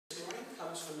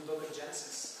comes from the book of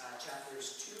Genesis,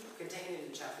 contained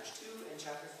in chapters 2 and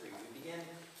chapter 3. We begin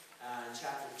in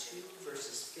chapter 2,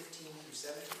 verses 15 through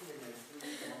 17, and then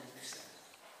 3, 1 through 7.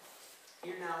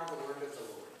 Hear now the word of the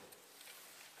Lord.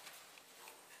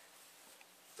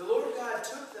 The Lord God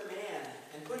took the man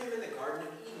and put him in the Garden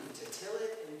of Eden to till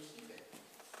it and keep it.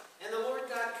 And the Lord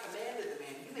God commanded the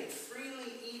man, "You may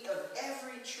freely eat of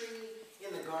every tree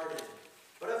in the garden,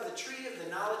 but of the tree of the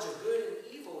knowledge of good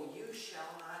and evil you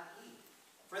shall not eat.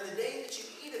 For in the day that you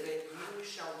eat of it, you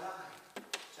shall die."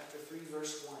 Chapter 3,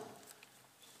 verse 1.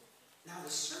 Now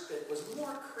the serpent was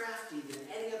more crafty than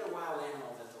any other wild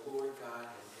animal that the Lord God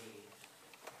had made.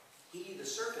 He, the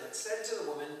serpent, said to the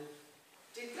woman,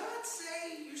 "Did God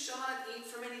say you shall not eat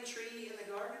from any tree in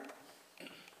the garden?"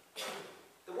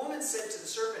 The woman said to the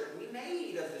serpent, "We may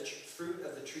eat of the fruit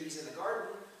of the trees in the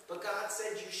garden, but God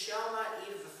said you shall not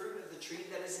eat of the fruit of the tree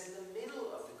that is in the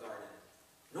middle of the garden,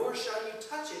 nor shall you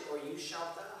touch it, or you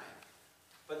shall die."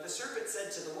 But the serpent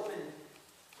said to the woman,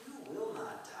 "You will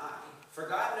not die, for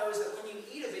God knows that when you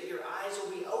eat of it, your eyes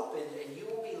will be opened, and you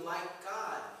will be like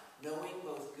God, knowing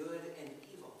both good and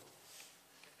evil."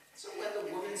 So when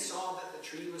the woman saw that the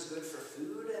tree was good for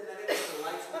food, and that it was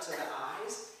delightful to the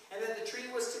eyes, and that the tree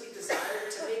was to be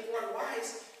desired to make one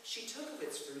wise, she took of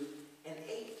its fruit and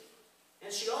ate.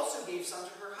 And she also gave some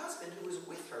to her husband who was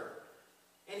with her,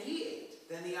 and he ate.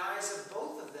 Then the eyes of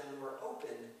both of them were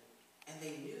opened, and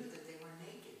they knew that they were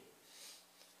naked.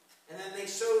 And then they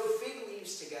sewed fig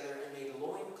leaves together and made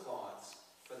loincloths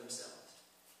for themselves.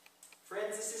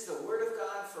 Friends, this is the word of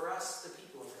God for us, the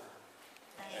people of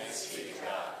God. Thanks be to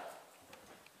God.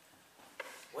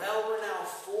 Well, we're now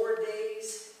 4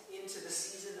 days into the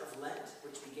season of Lent,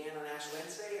 which began on Ash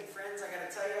Wednesday. And friends, I got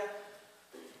to tell you,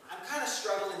 I'm kind of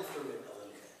struggling through it a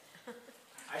little bit.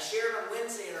 I shared on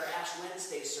Wednesday in our Ash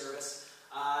Wednesday service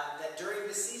that during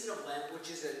this season of Lent, which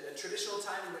is a traditional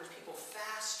time in which people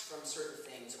fast from certain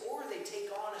things, or they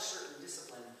take on a certain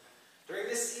discipline, during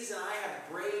this season I have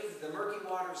braved the murky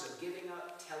waters of giving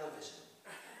up television.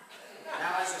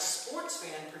 Now, as a sports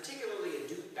fan, particularly a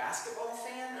Duke basketball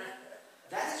fan,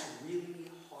 that is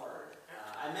really hard.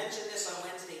 I mentioned this on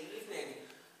Wednesday evening.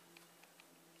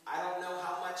 I don't know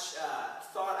how much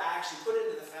thought I actually put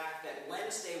into the fact that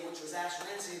Wednesday, which was Ash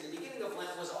Wednesday, the beginning of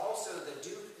Lent, was also the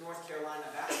Duke, North Carolina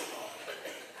basketball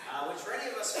game. Which for any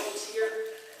of us folks here,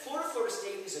 Florida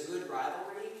State is a good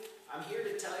rivalry. I'm here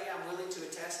to tell you, I'm willing to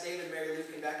attest, David and Mary Lou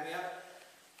can back me up.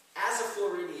 As a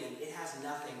Floridian, it has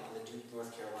nothing on the Duke,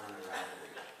 North Carolina rivalry.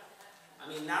 I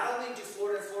mean, not only do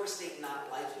Florida and Florida State not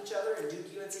like each other, and Duke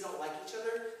UNC don't like each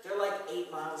other, they're like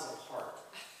 8 miles apart.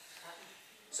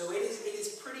 So it is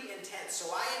pretty intense.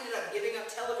 So I ended up giving up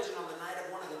television on the night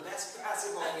of one of the best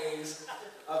basketball games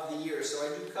of the year. So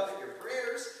I do covet your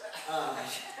prayers.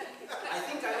 I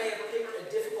think I may have picked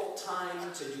a difficult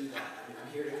time to do that. I mean,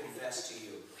 I'm here to confess to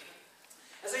you.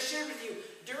 As I shared with you,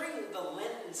 during the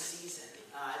Lenten season,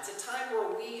 it's a time where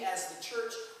we as the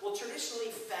church will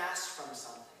traditionally fast from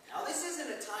something. Now, this isn't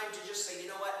a time to just say, you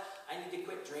know what, I need to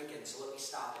quit drinking, so let me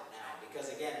stop it now. Because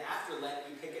again, after Lent,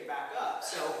 you pick it back up.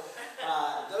 So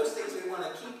those things we want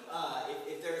to keep,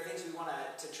 if there are things we want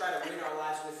to try to rid our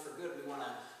lives with for good, we want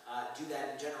to do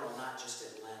that in general, not just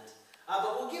at Lent.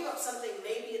 But we'll give up something.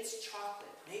 Maybe it's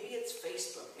chocolate. Maybe it's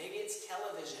Facebook. Maybe it's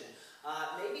television.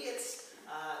 Maybe it's,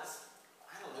 I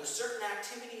don't know, certain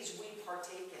activities we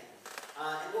partake in.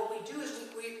 And what we do is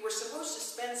we're supposed to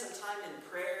spend some time in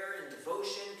prayer and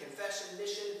devotion, confession,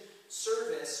 mission,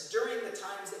 service during the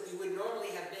times that we would normally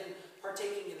have been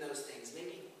partaking in those things.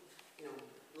 Maybe,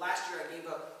 last year I gave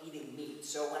up eating meat.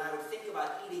 So when I would think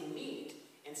about eating meat,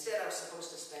 instead I was supposed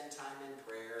to spend time in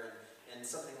prayer and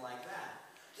something like that.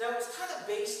 Now it's kind of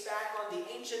based back on the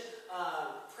ancient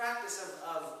practice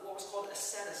of what was called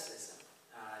asceticism.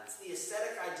 It's the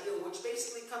ascetic ideal, which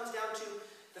basically comes down to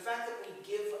the fact that we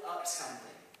give up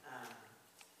something.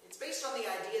 It's based on the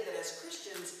idea that as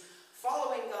Christians,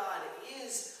 following God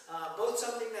is both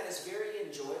something that is very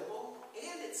enjoyable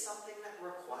and it's something that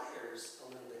requires a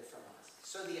little bit from us.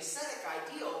 So the ascetic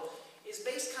ideal is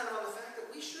based kind of on the fact that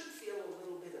we should feel a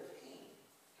little bit of pain.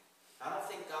 I don't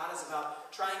think God is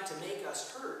about trying to make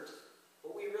us hurt,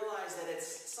 but we realize that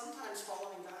sometimes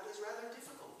following God is rather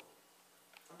difficult.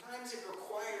 Sometimes it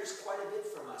requires quite a bit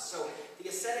from us. So the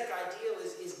ascetic ideal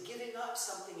is giving up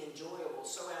something enjoyable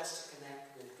so as to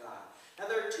connect with God. Now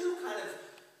there are two kind of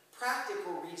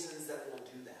practical reasons that we'll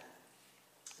do that.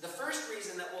 The first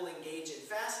reason that we'll engage in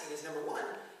fasting is, number one,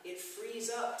 it frees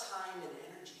up time and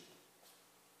energy.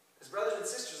 As brothers and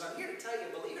sisters, I'm here to tell you,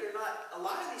 believe it or not, a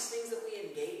lot of these things that we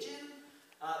engage in,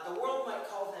 the world might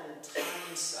call them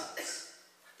time sucks.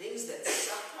 Things that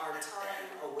suck our time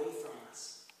away from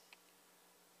us.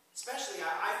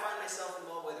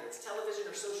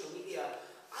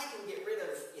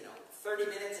 30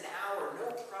 minutes, an hour,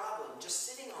 no problem, just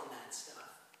sitting on that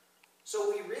stuff.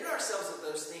 So we rid ourselves of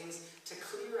those things to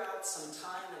clear out some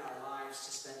time in our lives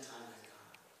to spend time with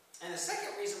God. And the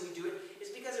second reason we do it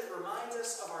is because it reminds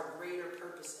us of our greater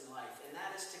purpose in life, and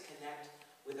that is to connect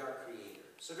with our Creator.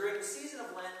 So during the season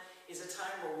of Lent is a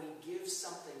time where we give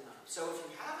something up. So if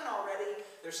you haven't already,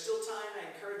 there's still time.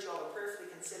 I encourage you all to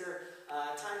prayerfully consider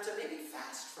time to maybe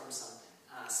fast from something.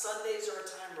 Sundays are a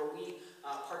time where we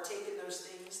partake in those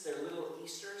things. They're little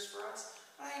Easters for us.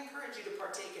 But I encourage you to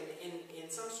partake in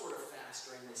some sort of fast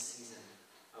during this season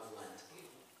of Lent.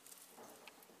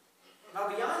 Now,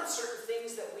 beyond certain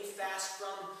things that we fast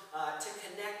from to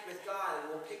connect with God,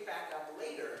 and we'll pick back up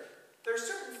later, there are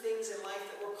certain things in life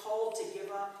that we're called to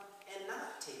give up and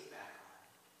not take back on.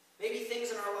 Maybe things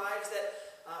in our lives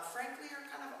that, frankly, are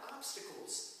kind of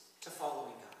obstacles to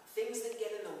following God. Things that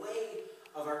get in the way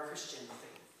of our Christian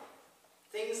faith.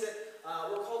 Things that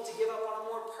we're called to give up on a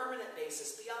more permanent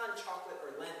basis beyond chocolate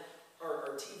or Lent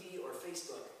or TV or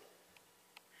Facebook.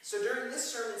 So during this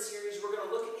sermon series, we're going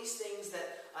to look at these things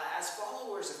that, as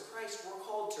followers of Christ, we're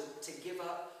called to give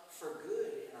up for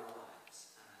good in our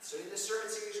lives. So in this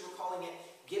sermon series, we're calling it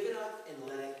Give It Up and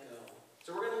Let It Go.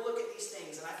 So we're going to look at these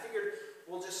things, and I figured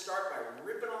we'll just start by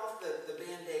ripping off the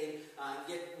Band-Aid and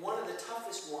get one of the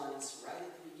toughest ones right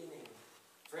at the beginning.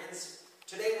 Friends,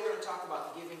 today we're going to talk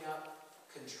about giving up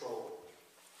control.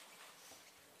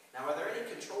 Now, are there any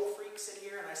control freaks in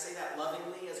here? And I say that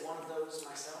lovingly as one of those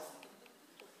myself.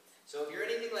 So if you're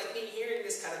anything like me, hearing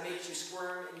this kind of makes you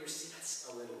squirm in your seats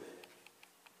a little bit.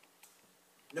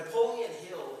 Napoleon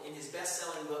Hill, in his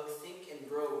best-selling book, Think and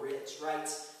Grow Rich,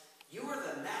 writes, "You are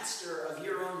the master of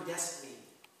your own destiny.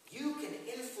 You can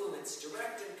influence,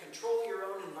 direct, and control your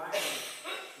own environment.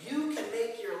 You can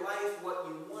make your life what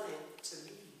you want it to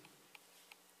be."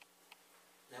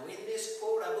 Now, in this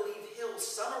quote, I believe Hill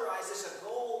summarizes a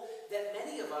goal that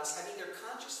many of us have either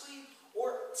consciously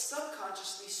or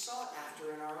subconsciously sought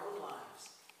after in our own lives,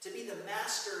 to be the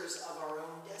masters of our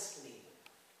own destiny.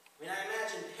 I mean, I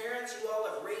imagine parents, you all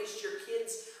have raised your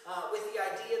kids with the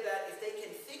idea that if they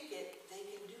can think it, they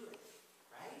can do it,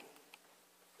 right?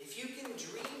 If you can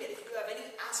dream it, if you have any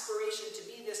aspiration to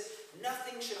be this,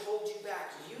 nothing should hold you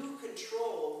back. You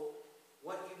control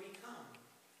what you become.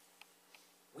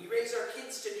 We raise our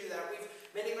kids to do that.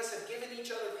 Many of us have given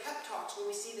each other pep talks when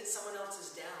we see that someone else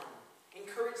is down.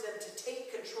 Encourage them to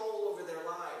take control over their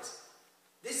lives.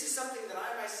 This is something that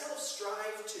I myself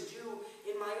strive to do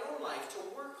in my own life, to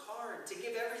work hard, to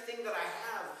give everything that I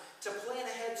have, to plan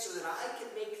ahead so that I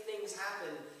can make things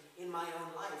happen in my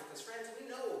own life. Because friends, we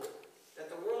know that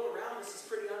the world around us is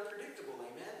pretty unpredictable,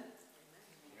 amen?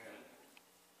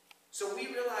 So we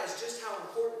realize just how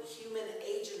important human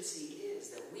agency is,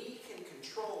 that we can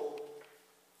control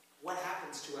what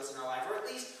happens to us in our life. Or at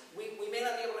least we may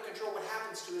not be able to control what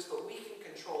happens to us, but we can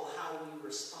control how we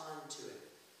respond to it.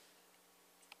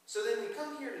 So then we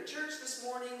come here to church this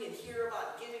morning and hear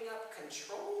about giving up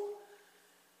control.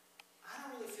 I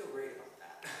don't really feel great about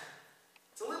that.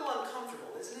 It's a little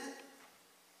uncomfortable, isn't it?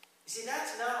 You see,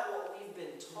 that's not what we've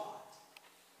been taught.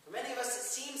 For many of us, it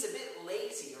seems a bit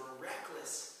lazy or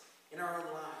reckless in our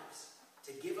own lives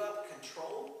to give up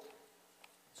control.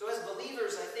 So as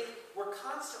believers, I think we're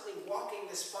constantly walking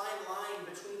this fine line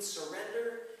between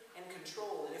surrender and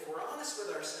control. And if we're honest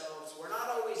with ourselves, we're not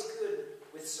always good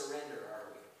with surrender, are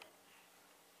we?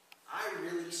 I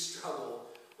really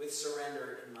struggle with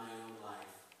surrender in my own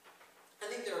life. I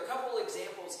think there are a couple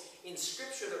examples in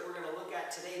Scripture that we're going to look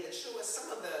at today that show us some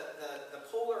of the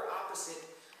polar opposite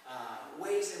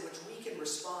ways in which we can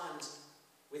respond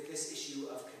with this issue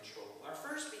of control. Our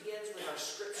first begins with our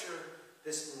Scripture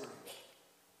this morning.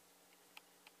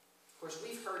 Of course,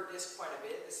 we've heard this quite a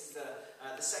bit. This is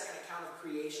the second account of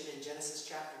creation in Genesis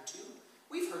chapter 2.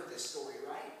 We've heard this story,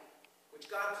 right? Which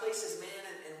God places man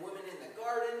and woman in the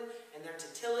garden, and they're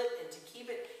to till it and to keep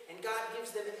it, and God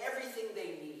gives them everything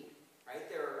they need, right?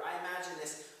 I imagine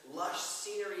this lush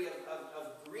scenery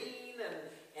of green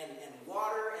and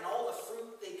water and all the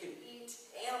fruit they could eat,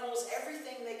 animals,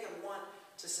 everything they could want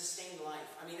to sustain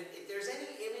life. I mean, if there's any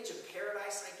image of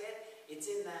paradise I get, it's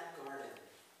in that garden.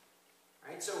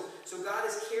 Right? So God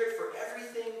has cared for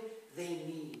everything they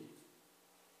need.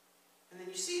 And then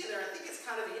you see there, I think it's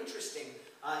kind of interesting,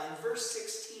 in verse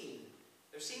 16,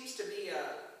 there seems to be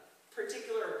a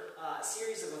particular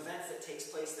series of events that takes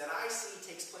place that I see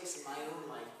takes place in my own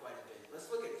life quite a bit. Let's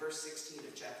look at verse 16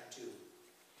 of chapter 2.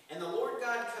 "And the Lord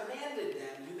God commanded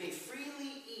them, 'You may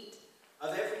freely eat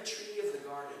of every tree of the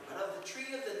garden, but of the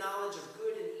tree of the knowledge of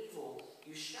good and evil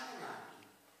you shall not eat.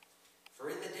 For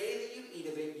in the day that you eat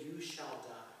of it, you shall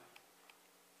die.'"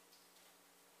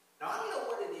 Now, I don't know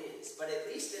what it is, but at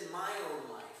least in my own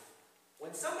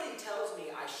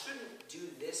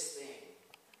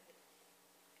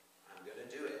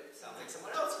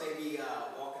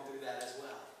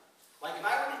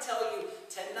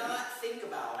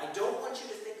I don't want you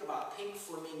to think about pink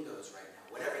flamingos right now.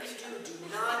 Whatever you do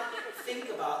not think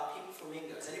about pink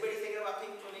flamingos. Anybody thinking about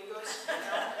pink flamingos right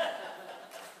now?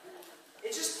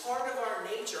 It's just part of our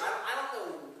nature. I don't know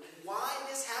why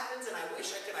this happens, and I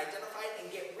wish I could identify it and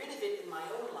get rid of it in my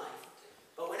own life.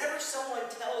 But whenever someone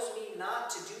tells me not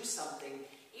to do something,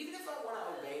 even if I want to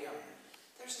obey them,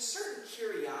 there's a certain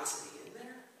curiosity, isn't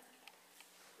there?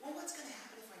 Well, what's going to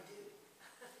happen if I do?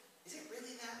 Is it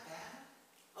really that bad?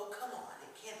 Oh, come on,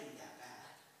 it can't be that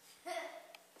bad.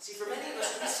 See, for many of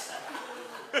us,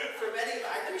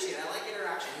 I appreciate it. I like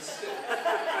interaction. This is good.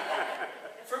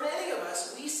 For many of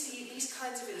us, we see these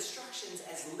kinds of instructions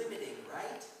as limiting,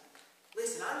 right?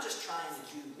 Listen, I'm just trying to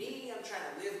do me. I'm trying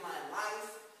to live my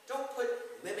life. Don't put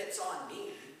limits on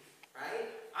me, right?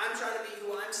 I'm trying to be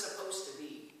who I'm supposed to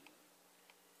be.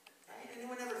 Right?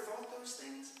 Anyone ever thought those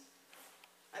things?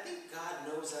 I think God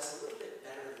knows us a little bit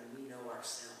better than we know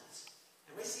ourselves.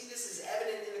 And we see this is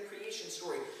evident in the creation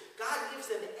story. God gives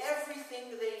them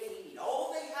everything they need.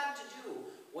 All they had to do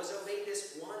was obey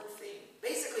this one thing.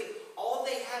 Basically, all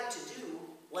they had to do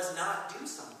was not do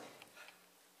something.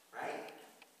 Right?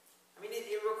 I mean,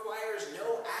 it requires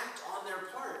no act on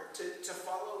their part to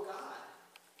follow God.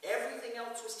 Everything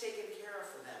else was taken care of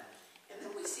for them. And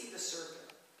then we see the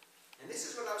serpent. And this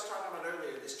is what I was talking about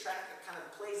earlier, this track that kind of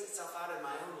plays itself out in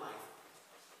my own life.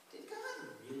 Did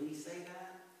God really say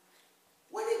that?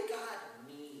 What did God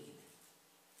mean?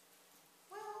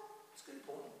 Well, it's a good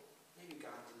point. Maybe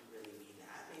God didn't really mean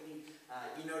that. Maybe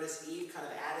you notice Eve kind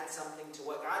of added something to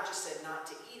what God just said not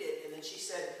to eat it, and then she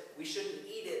said we shouldn't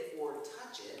eat it or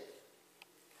touch it.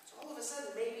 So all of a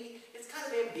sudden, maybe it's kind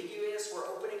of ambiguous. We're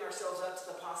opening ourselves up to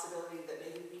the possibility that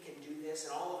maybe we can do this,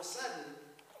 and all of a sudden,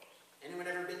 anyone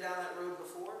ever been down that road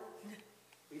before?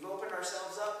 We've opened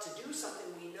ourselves up to do something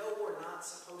we know we're not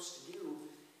supposed to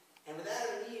do. And with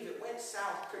Adam and Eve, it went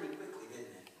south pretty quickly,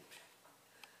 didn't it?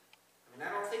 I mean, I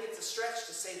don't think it's a stretch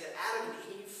to say that Adam and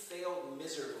Eve failed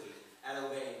miserably at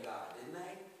obeying God, didn't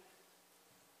they?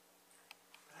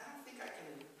 But I don't think I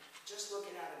can just look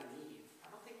at Adam and Eve. I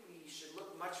don't think we should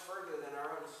look much further than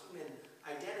our own human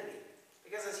identity.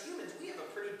 Because as humans, we have a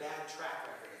pretty bad track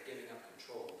record of giving up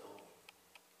control, don't we?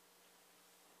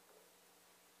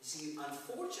 You see,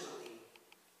 unfortunately,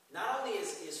 not only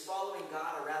is following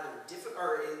God a rather difficult,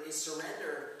 or is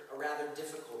surrender a rather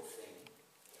difficult thing,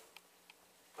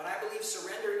 but I believe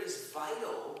surrender is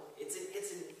vital. It's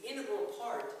an integral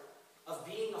part of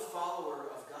being a follower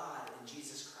of God and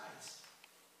Jesus Christ.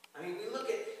 I mean, we look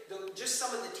at just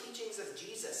some of the teachings of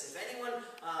Jesus. If anyone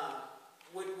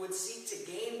would seek to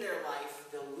gain their life,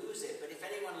 they'll lose it. But if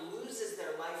anyone loses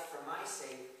their life for my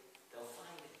sake, they'll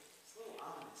find it. It's a little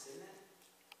ominous, isn't it?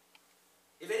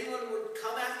 If anyone would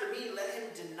come after me, let him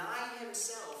deny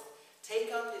himself,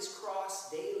 take up his cross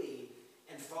daily,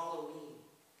 and follow me.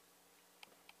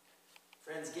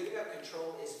 Friends, giving up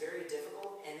control is very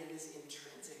difficult, and it is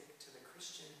intrinsic to the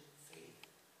Christian faith.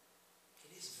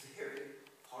 It is very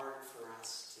hard for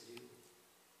us to do.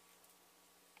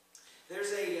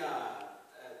 There's a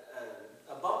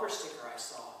bumper sticker I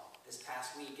saw this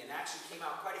past week, and actually came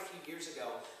out quite a few years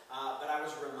ago, but I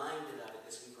was reminded of it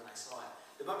this week when I saw it.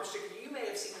 The bumper sticker, you may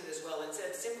have seen it as well. It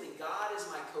said simply, God is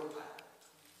my co-pilot.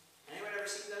 Anyone ever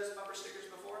seen those bumper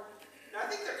stickers before? Now, I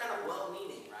think they're kind of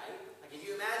well-meaning, right? Like if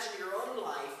you imagine your own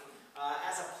life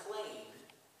as a plane,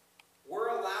 we're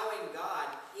allowing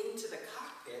God into the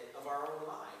cockpit of our own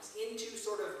lives, into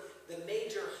sort of the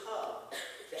major hub,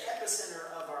 the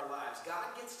epicenter of our lives.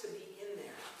 God gets to be in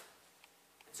there.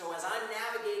 And so as I'm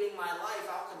navigating my life,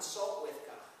 I'll consult with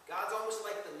God. God's almost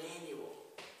like the manual.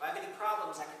 If I have any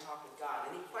problems, I can talk with God.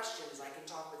 Any questions, I can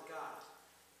talk with God.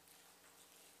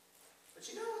 But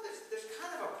you know, there's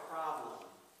kind of a problem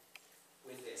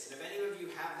with this. And if any of you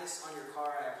have this on your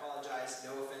car, I apologize.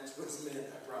 No offense was meant,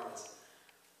 I promise.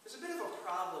 There's a bit of a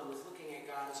problem with looking at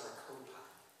God as our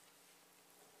co-pilot.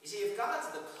 You see, if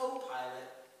God's the co-pilot,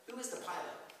 who is the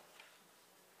pilot?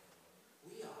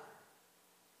 We are.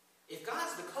 If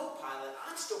God's the co-pilot,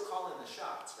 I'm still calling the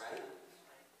shots, right?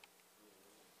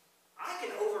 I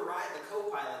can override the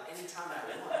co-pilot anytime I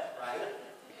want, right?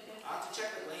 I'll have to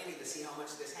check with Landy to see how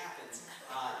much this happens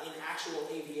in actual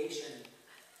aviation.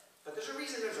 But there's a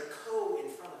reason there's a co in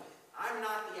front of it. I'm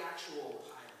not the actual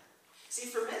pilot. See,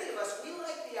 for many of us, we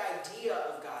like the idea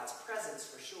of God's presence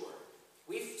for sure.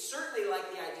 We certainly like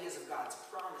the ideas of God's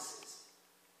promises.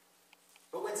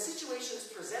 But when situations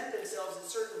present themselves in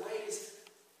certain ways,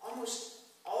 almost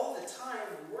all the time,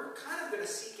 we're kind of going to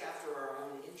seek after our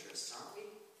own interests, aren't we?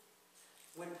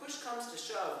 When push comes to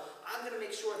shove, I'm going to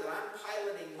make sure that I'm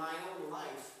piloting my own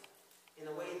life in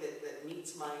a way that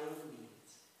meets my own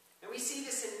needs. And we see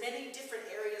this in many different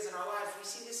areas in our lives. We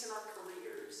see this in our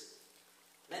careers.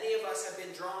 Many of us have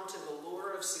been drawn to the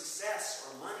lure of success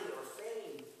or money or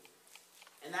fame.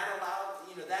 And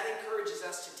that encourages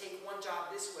us to take one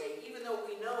job this way, even though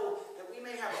we know that we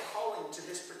may have a calling to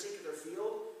this particular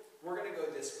field, we're going to go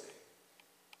this way.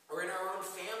 Or in our own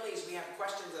families, we have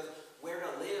questions of where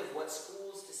to live, what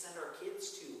schools to send our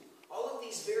kids to. All of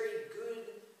these very good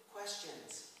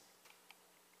questions.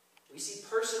 We see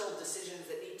personal decisions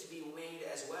that need to be made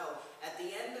as well. At the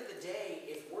end of the day,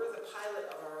 if we're the pilot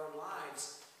of our own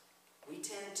lives, we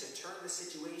tend to turn the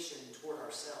situation toward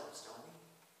ourselves, don't we?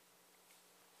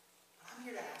 But I'm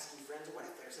here to ask you, friends, what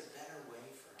if there's a better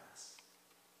way for us?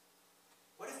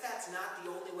 What if that's not the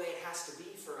only way it has to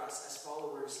be for us as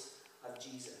followers of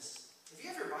Jesus? If you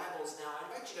have your Bibles now,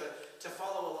 I invite you to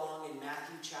follow along in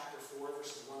Matthew chapter 4,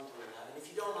 verses 1 through 11.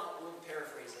 If you don't, we'll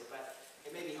paraphrase it, but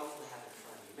it may be helpful to have it in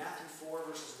front of you. Matthew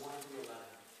 4, verses 1 through 11.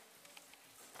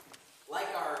 Like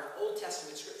our Old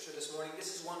Testament scripture this morning,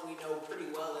 this is one we know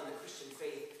pretty well in the Christian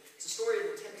faith. It's the story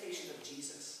of the temptation of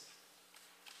Jesus.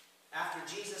 After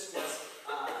Jesus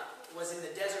was in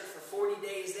the desert for 40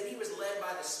 days, then he was led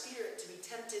by the Spirit to be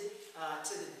tempted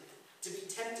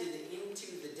into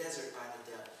the desert by the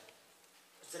devil.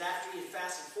 It said after he had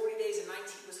fasted 40 days and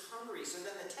nights, he was hungry. So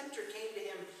then the tempter came to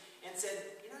him and said,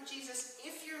 Jesus,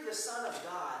 if you're the Son of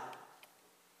God,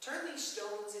 turn these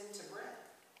stones into bread.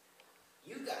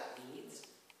 You got needs.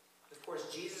 Of course,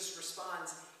 Jesus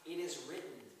responds, it is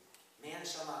written, man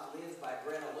shall not live by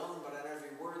bread alone, but on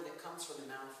every word that comes from the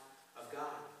mouth of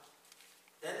God.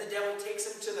 Then the devil takes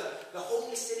him to the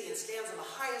holy city and stands on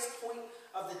the highest point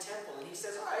of the temple. And he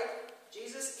says, all right,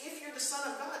 Jesus, if you're the Son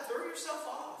of God, throw yourself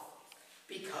off.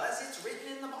 Because it's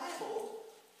written in the Bible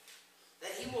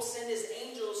that he will send his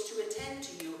angels to attend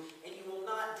to you, and you will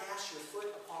not dash your foot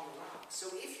upon the rock.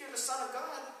 So if you're the Son of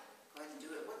God, go ahead and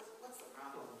do it. What's the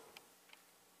problem?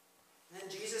 And then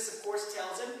Jesus, of course,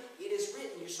 tells him, it is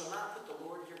written, you shall not put the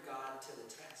Lord your God to the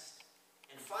test.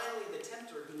 And finally, the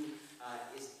tempter, who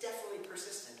is definitely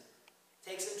persistent,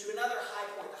 takes him to another high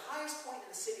point, the highest point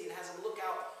in the city, and has him look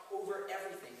out over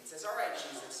everything. It says, all right,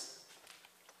 Jesus,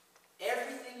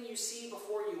 everything you see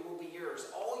before you will be yours.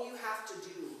 All you have to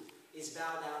do is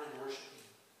bow down and worship me.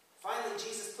 Finally,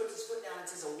 Jesus puts his foot down and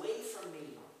says, away from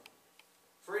me.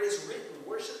 For it is written,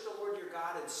 worship the Lord your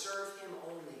God and serve him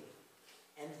only.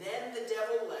 And then the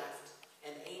devil left,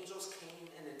 and angels came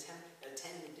and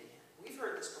attended to him. We've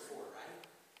heard this before, right?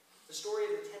 The story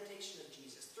of the temptation of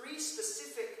Jesus. 3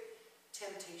 specific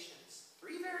temptations.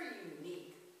 3 very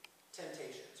unique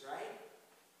temptations, right?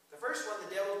 The first one,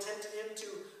 the devil tempted him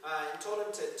and told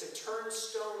him to turn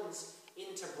stones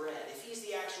into bread, if he's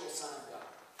the actual Son of God.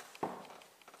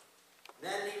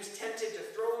 Then he was tempted to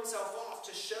throw himself off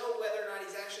to show whether or not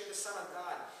he's actually the Son of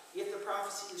God, if the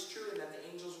prophecy is true and that the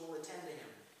angels will attend to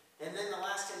him. And then the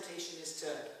last temptation is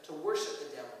to worship the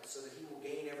devil so that he will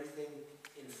gain everything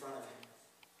in front of him.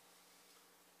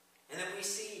 And then we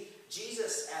see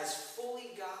Jesus as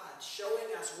fully God, showing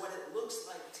us what it looks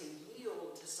like to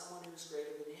yield to someone who's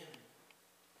greater than him.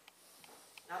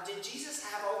 Now, did Jesus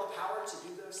have all the power to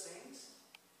do those things?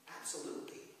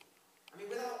 Absolutely. I mean,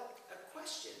 without a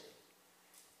question.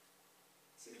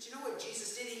 See, but you know what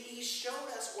Jesus did? He showed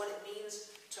us what it means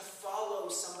to follow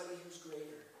somebody who's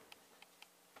greater.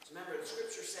 So remember, the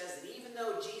scripture says that even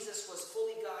though Jesus was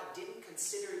fully God, didn't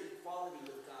consider equality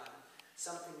with God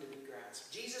something to be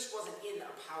grasped. Jesus wasn't in a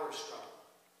power struggle.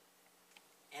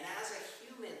 And as a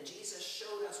human, Jesus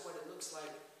showed us what it looks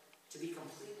like to be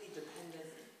completely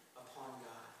dependent upon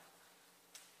God.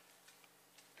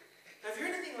 Now, if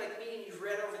you're anything like me and you've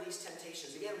read over these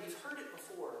temptations, again, we've heard it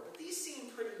before, but these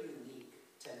seem pretty unique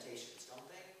temptations, don't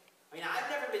they? I mean, I've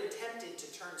never been tempted to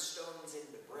turn stones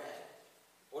into bread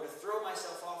or to throw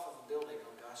myself off of a building.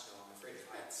 Oh gosh, no, I'm afraid of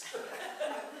heights.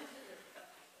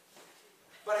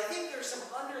 But I think there's some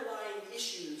underlying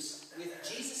issues with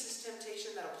Jesus'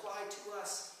 temptation that apply to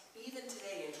us even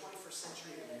today in 21st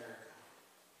century America.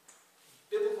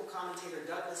 Biblical commentator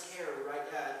Douglas Hare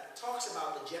talks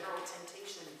about the general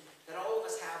temptation that all of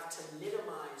us have to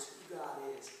minimize who God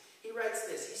is. He writes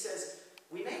this, he says,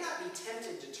 we may not be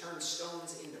tempted to turn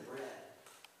stones into bread,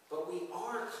 but we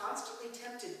are constantly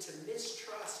tempted to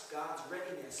mistrust God's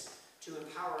readiness to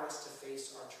empower us to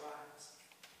face our trials.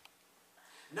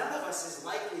 None of us is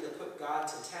likely to put God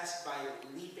to test by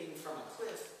leaping from a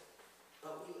cliff,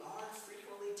 but we are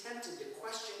frequently tempted to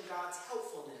question God's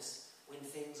helpfulness when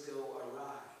things go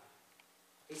awry.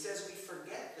 He says we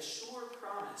forget the sure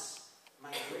promise,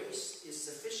 my grace is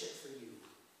sufficient for you,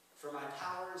 for my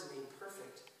power is made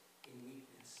perfect in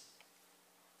weakness.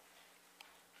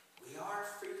 We are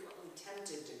frequently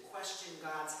tempted to question question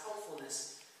God's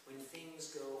helpfulness when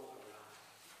things go awry.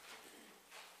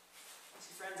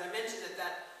 See, friends, I mentioned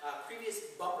that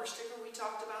previous bumper sticker we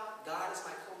talked about, God is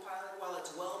my co-pilot, while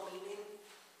it's well-meaning,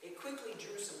 it quickly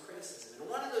drew some criticism. And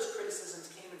one of those criticisms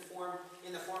came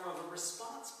in the form of a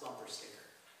response bumper sticker.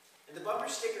 And the bumper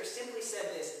sticker simply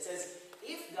said this. It says,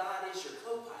 if God is your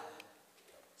co-pilot,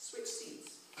 switch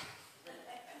seats.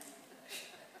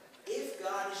 If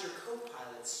God is your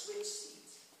co-pilot, switch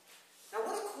seats. Now,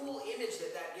 what a cool image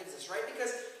that gives us, right?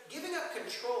 Because giving up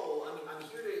control, I'm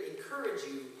here to encourage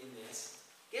you in this.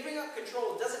 Giving up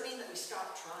control doesn't mean that we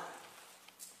stop trying.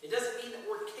 It doesn't mean that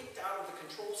we're kicked out of the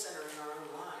control center in our own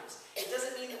lives. It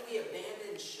doesn't mean that we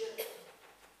abandon ship.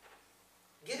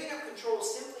 Giving up control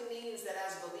simply means that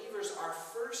as believers, our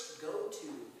first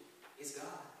go-to is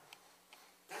God.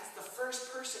 That's the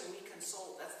first person we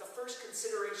consult. That's the first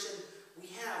consideration we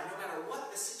have, no matter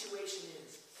what the situation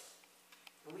is.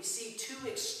 And we see two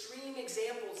extreme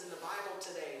examples in the Bible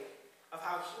today of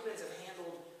how humans have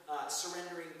handled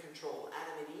surrendering control.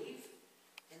 Adam and Eve,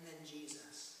 and then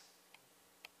Jesus.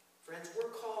 Friends, we're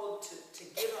called to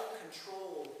give up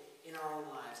control in our own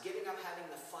lives, giving up having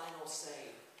the final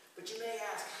say. But you may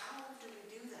ask, how do we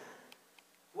do that?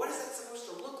 What is that supposed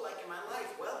to look like in my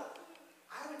life? Well,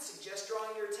 I would suggest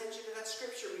drawing your attention to that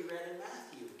scripture we read in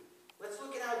Matthew. Let's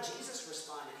look at how Jesus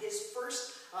responded. His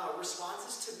first response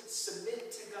is to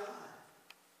submit to God.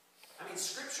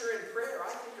 Scripture and prayer, I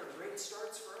think, are great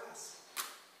starts for us.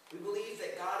 We believe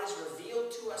that God is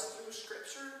revealed to us through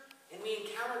Scripture, and we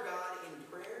encounter God in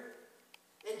prayer.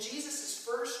 And Jesus'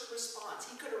 first response,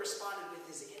 he could have responded with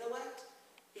his intellect,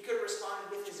 he could have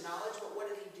responded with his knowledge, but what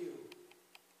did he do?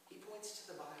 He points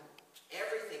to the Bible.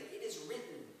 Everything, it is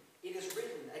written. It is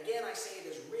written. Again, I say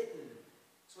it is written.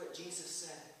 That's what Jesus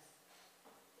said.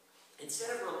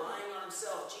 Instead of relying on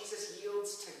himself, Jesus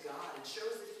yields to God and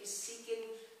shows that he's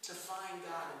seeking to find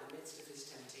God in the midst of his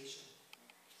temptation.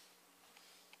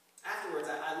 Afterwards,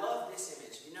 I love this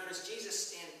image. You notice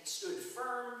Jesus stood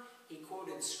firm, he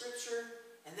quoted Scripture,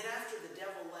 and then after the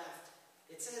devil left,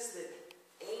 it says that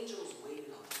angels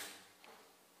waited on him.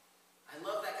 I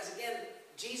love that because, again,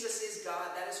 Jesus is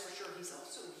God, that is for sure. He's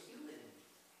also human.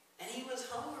 And he was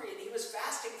hungry and he was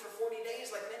fasting for 40 days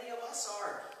like many of us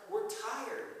are. We're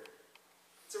tired.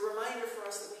 It's a reminder for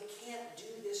us that we can't do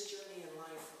this journey in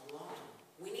life alone.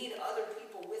 We need other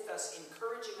people with us,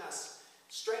 encouraging us,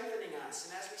 strengthening us.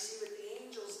 And as we see what the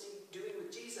angels doing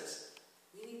with Jesus,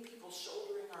 we need people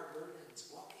shouldering our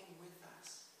burdens, walking with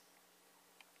us.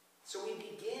 So we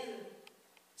begin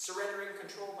surrendering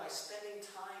control by spending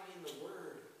time in the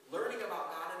Word, learning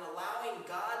about God, and allowing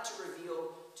God to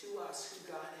reveal to us who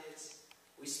God is.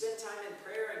 We spend time in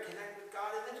prayer and connect with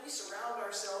God, and then we surround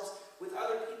ourselves with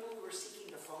other people who are seeking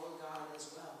to follow God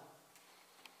as well.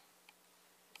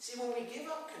 See, when we give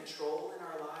up control in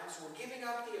our lives, we're giving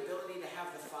up the ability to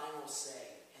have the final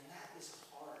say, and that is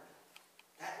hard.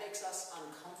 That makes us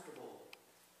uncomfortable.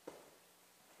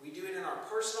 We do it in our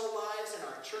personal lives, in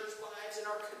our church lives, in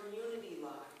our community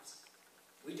lives.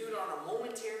 We do it on a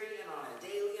momentary and on a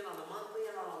daily and on a monthly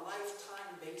and on a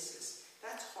lifetime basis.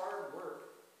 That's hard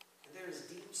work, and there is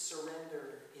deep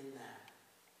surrender in that.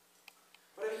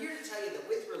 But I'm here to tell you that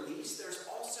with release, there's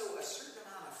also a certain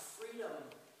amount of freedom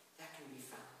that can be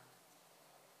found.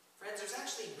 Friends, there's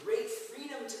actually great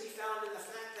freedom to be found in the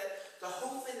fact that the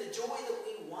hope and the joy that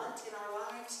we want in our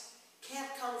lives can't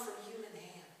come from human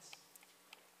hands.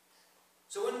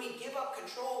 So when we give up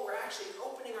control, we're actually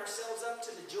opening ourselves up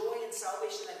to the joy and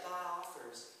salvation that God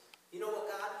offers. You know what,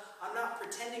 God? I'm not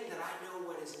pretending that I know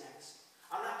what is next.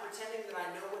 I'm not pretending that I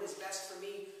know what is best for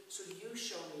me, so you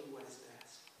show me what is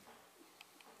best.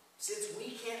 Since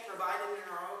we can't provide it in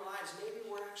our own lives, maybe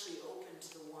we're actually open to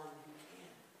the one who can.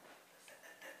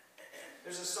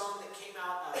 There's a song that came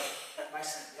out by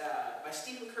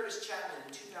Stephen Curtis Chapman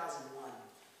in 2001.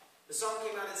 The song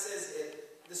came out,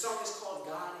 the song is called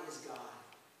God is God.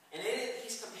 And in it,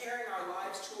 he's comparing our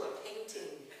lives to a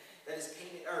painting that is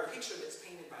painted, or a picture that's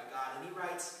painted by God. And he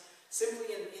writes,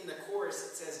 simply in the chorus,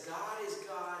 it says, God is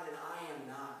God and I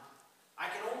am not. I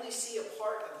can only see a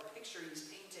part of the picture he's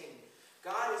painting.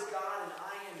 God is God and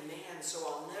I am man, so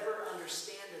I'll never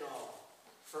understand it all,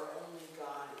 for only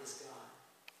God is God.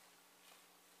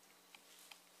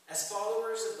 As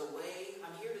followers of the way,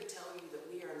 I'm here to tell you that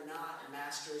we are not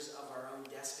masters of our own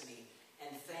destiny, and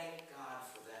thank God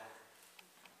for that.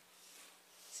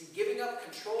 See, giving up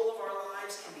control of our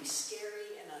lives can be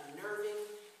scary and unnerving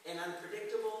and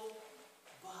unpredictable,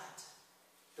 but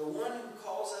the one who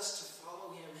calls us to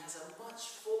follow him has a much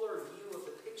fuller view of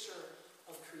the picture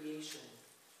of creation.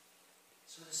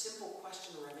 So the simple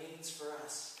question remains for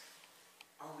us: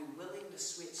 are we willing to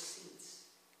switch